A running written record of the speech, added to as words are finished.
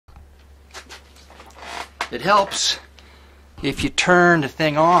It helps if you turn the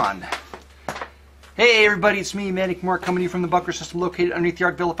thing on. Hey everybody, it's me, Manic Mark, coming to you from the bunker system located underneath the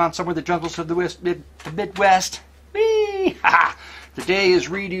Arkville, found somewhere in the jungles of the Midwest. Whee! Today is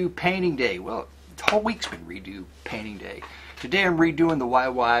ReDew Painting Day. Well, the whole week's been ReDew Painting Day. Today I'm redoing the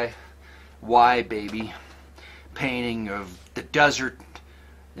why baby painting of the desert,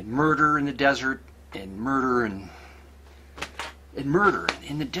 and murder in the desert, and murder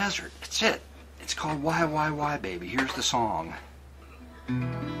in the desert. That's it. It's called Why Baby. Here's the song.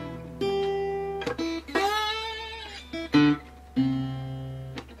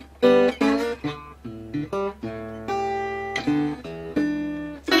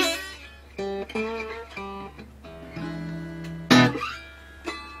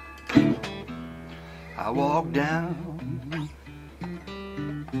 I walked down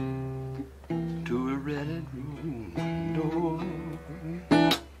to a rented room door.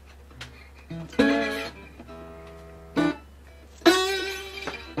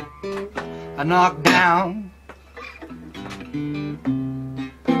 I knocked down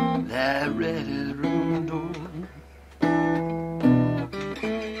that rented room door.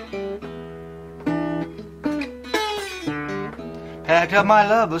 Packed up my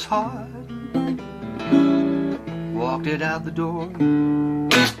lover's heart, walked it out the door.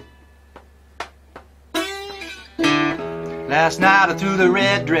 Last night I threw the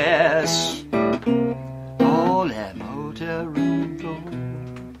red dress on that motel room floor.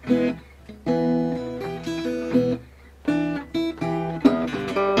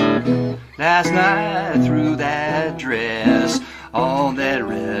 Last night I threw that dress on that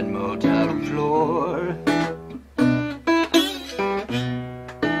red motel room floor.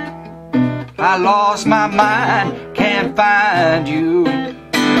 I lost my mind, can't find you,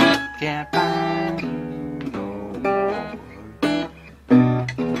 can't find you no more.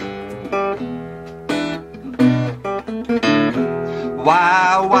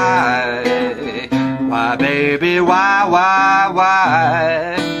 Why baby, why?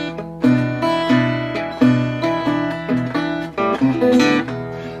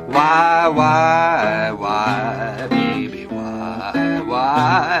 Why, baby, why?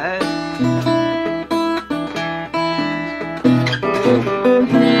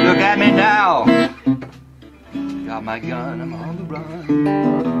 Look at me now, got my gun, I'm on the run.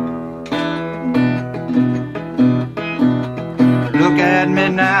 Look at me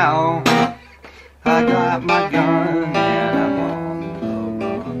now, I got my gun and I'm on the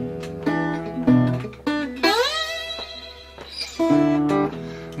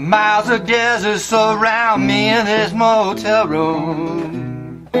run. Miles of desert surround me in this motel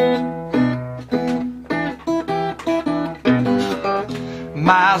room.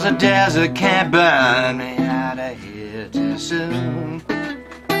 Miles of desert can't burn me out of here too soon.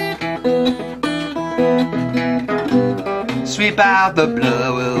 Sweep out the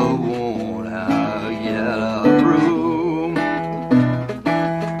blood with a worn-out yellow broom.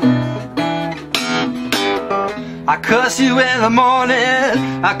 I cuss you in the morning,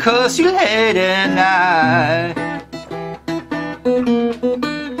 I cuss you late at night.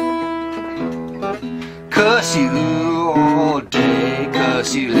 Cuss you all day,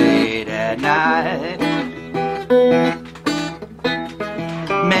 cuss you late at night.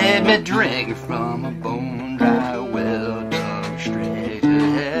 Made me drink from a bone dry well, dug straight to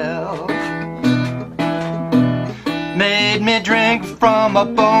hell. Made me drink from a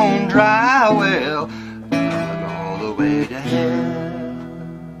bone dry well, dug all the way to hell.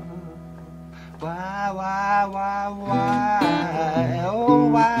 Why? Oh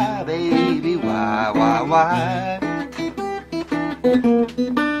why baby, why?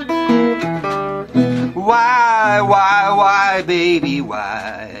 Why, baby,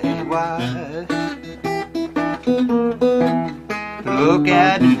 why? Look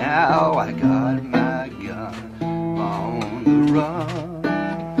at me now, I got my gun, I'm on the run.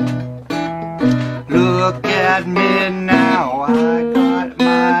 Look at me now, I got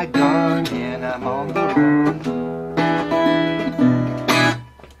my gun and I'm on the run.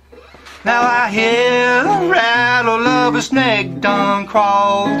 Now I hear the rattle of a snake done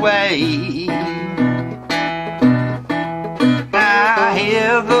crawl away. I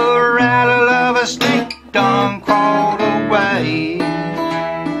hear the rattle of a snake done crawled away.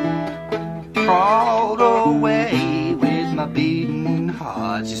 Crawled away with my beating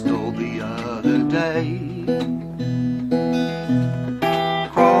heart she stole the other day.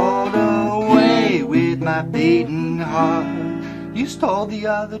 Crawled away with my beating heart you stole the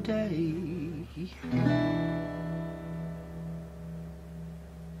other day.